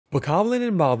Bokoblin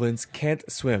and Moblins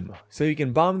can't swim, so you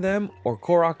can bomb them or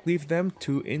Korok leaf them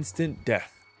to instant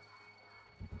death.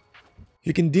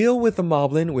 You can deal with a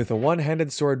Moblin with a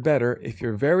one-handed sword better if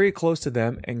you're very close to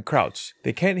them and crouch.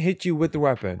 They can't hit you with the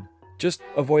weapon, just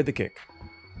avoid the kick.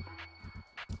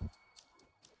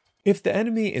 If the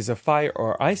enemy is a fire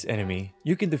or ice enemy,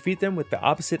 you can defeat them with the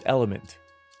opposite element.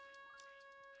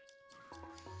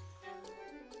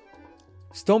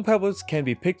 Stone pebbles can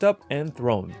be picked up and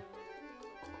thrown.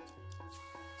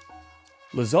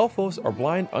 Lizalfos are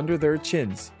blind under their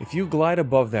chins. If you glide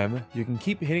above them, you can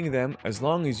keep hitting them as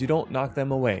long as you don't knock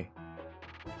them away.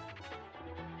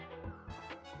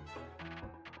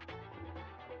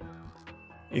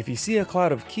 If you see a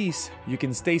cloud of keys, you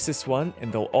can stasis one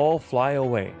and they'll all fly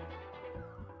away.